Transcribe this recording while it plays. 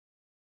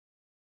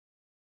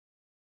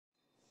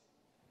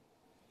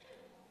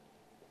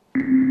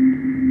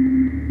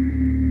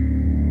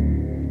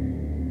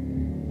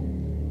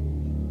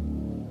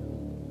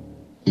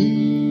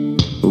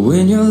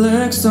when your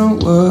legs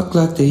don't work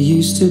like they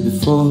used to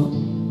before,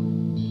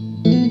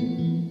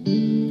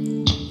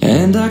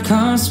 and I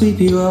can't sweep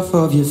you off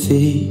of your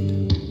feet.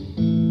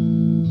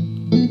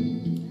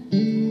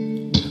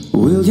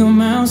 Will your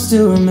mouth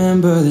still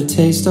remember the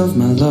taste of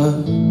my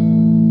love?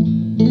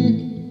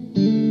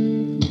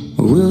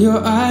 Will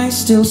your eyes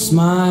still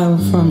smile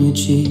from your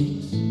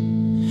cheeks?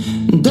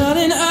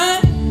 Darling,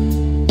 I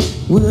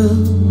will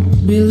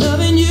be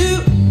loving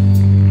you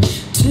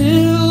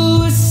till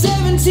we're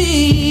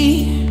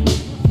 70.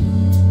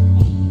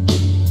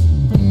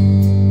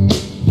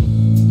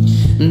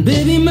 And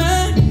baby,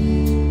 my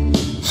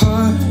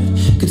heart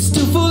could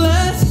still fall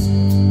as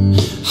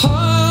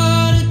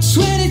hard at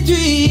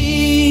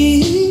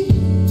 23.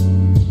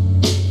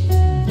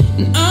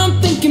 And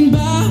I'm thinking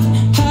about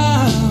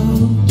how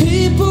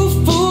people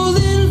fall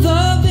in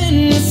love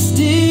in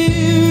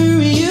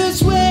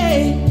mysterious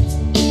ways.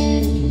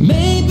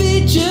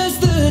 Maybe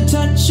just the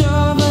touch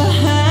of a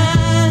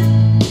hand.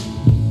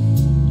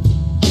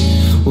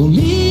 Well,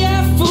 me,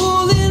 I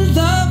fall in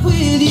love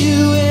with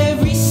you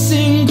every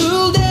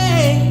single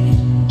day,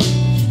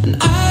 and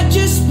I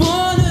just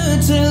wanna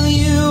tell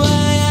you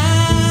I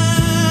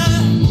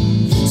am.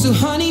 So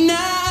honey, now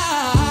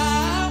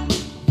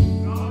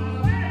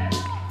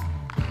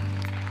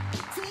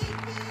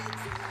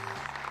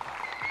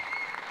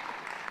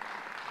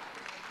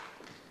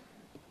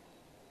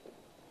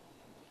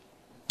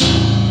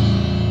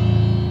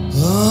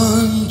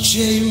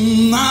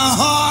unchain my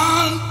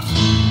heart,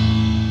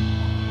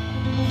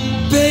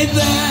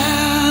 baby,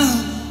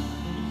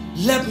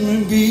 let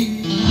me be.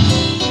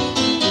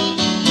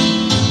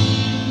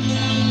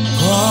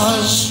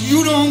 'Cause you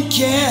don't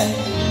care.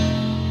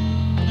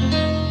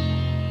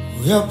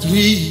 Well,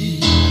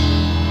 please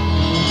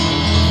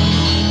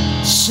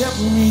set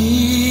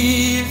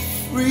me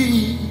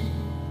free.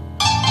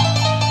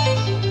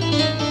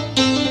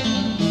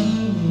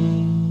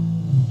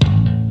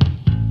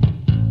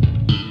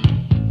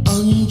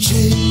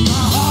 Unchain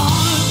my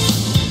heart,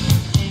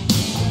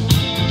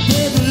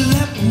 baby,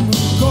 let me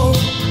go.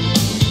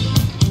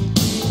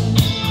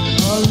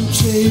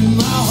 Unchain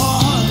my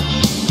heart,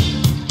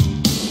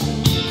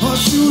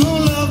 'cause you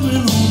don't love me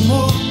no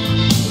more.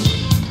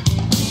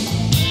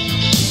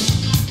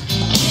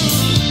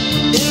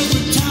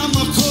 Every time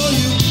I call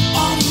you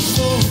on the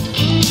phone,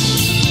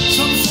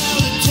 some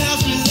family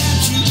tells me that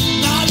you're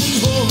not at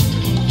home.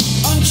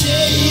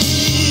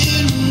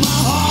 Unchain my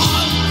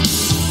heart,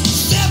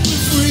 set me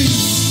free.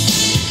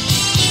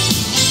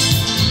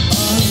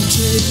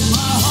 Unchain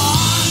my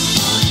heart,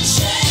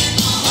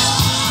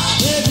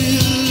 baby,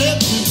 let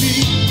me be.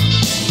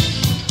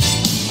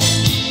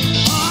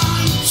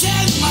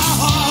 Unchain my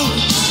heart,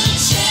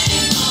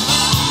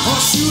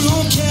 'cause you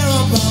don't care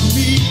about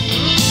me.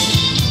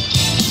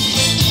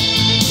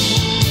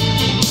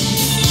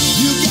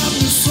 You got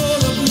me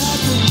sort of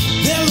like a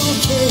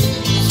pillowcase,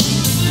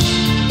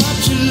 but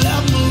you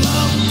let my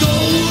love go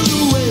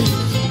away.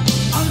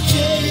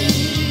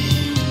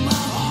 Unchain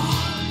my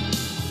heart.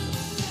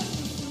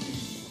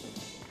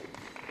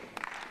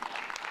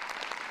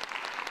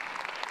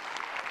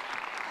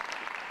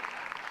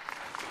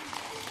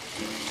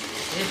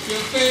 If you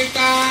think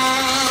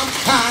I'm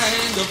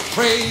kind of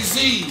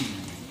crazy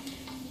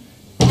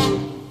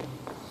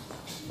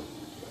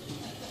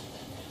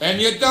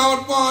and you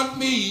don't want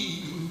me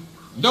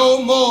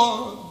no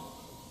more,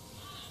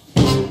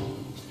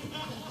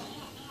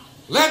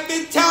 let me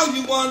tell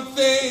you one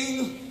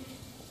thing,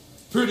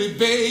 pretty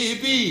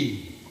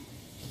baby.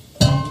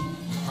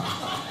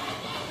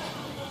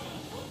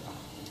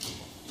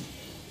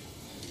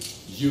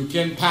 You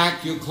can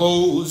pack your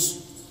clothes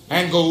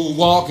and go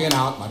walking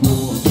out my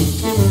door.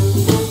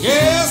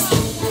 Yes,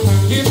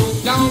 if you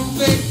don't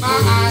think my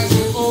eyes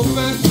are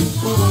open,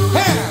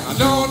 and I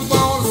don't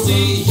want to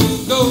see you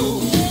go.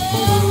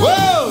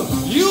 Well,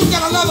 you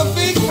got another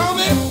thing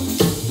coming.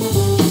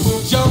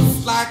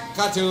 Just like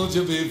I told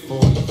you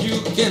before, you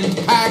can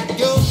pack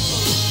your...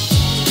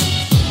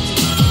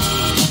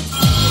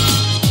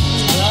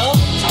 Hello?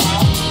 Hello?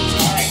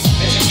 Alright,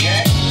 this is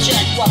Ken.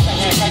 Check, what the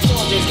heck? I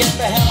told you, get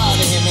the hell out of